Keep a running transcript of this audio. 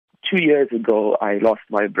2 years ago, I lost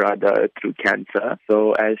my brother through cancer.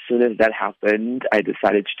 So as soon as that happened, I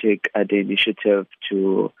decided to take the initiative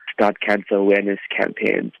to start cancer awareness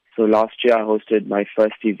campaigns. So last year I hosted my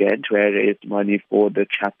first event where I raised money for the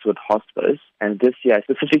Chatsworth hospice. And this year I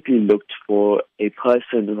specifically looked for a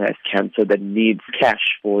person who has cancer that needs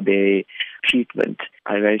cash for their treatment.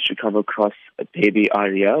 I managed to come across a baby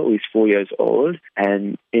Arya who is 4 years old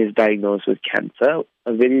and is diagnosed with cancer,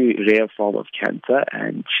 a very rare form of cancer,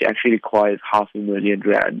 and she actually requires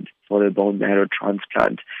R500,000 for a bone marrow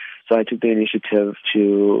transplant. So I took the initiative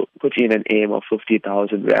to put in an aim of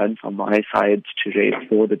 50,000 rand from my side to raise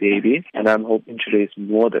for the baby, and I'm hoping to raise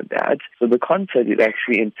more than that. So the concert is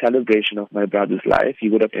actually in celebration of my brother's life. He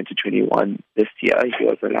would have entered 21 this year. He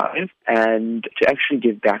was alive. And to actually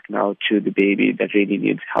give back now to the baby that really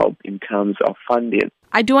needs help in terms of funding.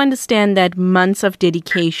 I do understand that months of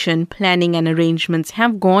dedication, planning and arrangements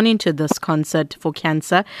have gone into this concert for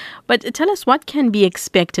cancer, but tell us what can be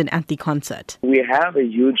expected at the concert. We have a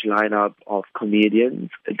huge lineup of comedians,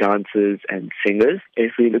 dancers and singers.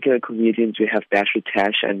 If we look at comedians, we have Bashir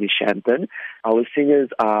Tash and Nishantan. Our singers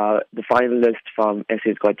are the finalists from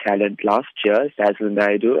SA's Got Talent last year, Taliesha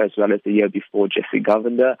Naidoo, as well as the year before, Jesse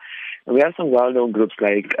Govender. And we have some well-known groups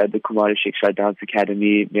like the Kumari Shiksha Dance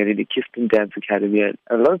Academy, maybe the Kiston Dance Academy, and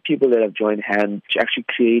a lot of people that have joined hands to actually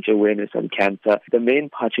create awareness on cancer. The main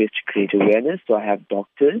part is to create awareness, so I have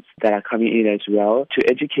doctors that are coming in as well to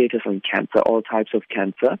educate us on cancer, all types of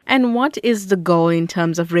cancer. And what is the goal in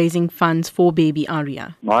terms of raising funds for baby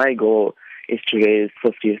Arya? My goal is to raise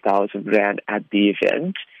 50,000 rand at the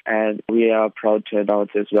event. And we are proud to announce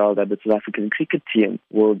as well that the South African cricket team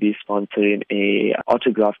will be sponsoring a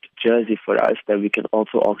autographed jersey for us that we can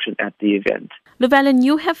also auction at the event. Luvalan,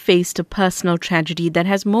 you have faced a personal tragedy that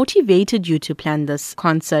has motivated you to plan this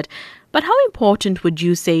concert. But how important would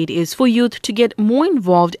you say it is for youth to get more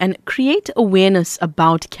involved and create awareness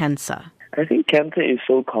about cancer? I think cancer is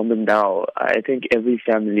so common now. I think every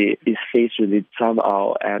family is faced with it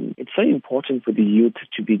somehow, and it's so important for the youth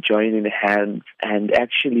to be joining hands and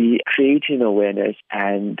actually creating awareness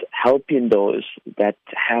and helping those that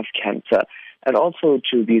have cancer, and also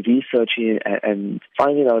to be researching and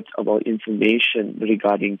finding out about information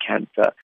regarding cancer.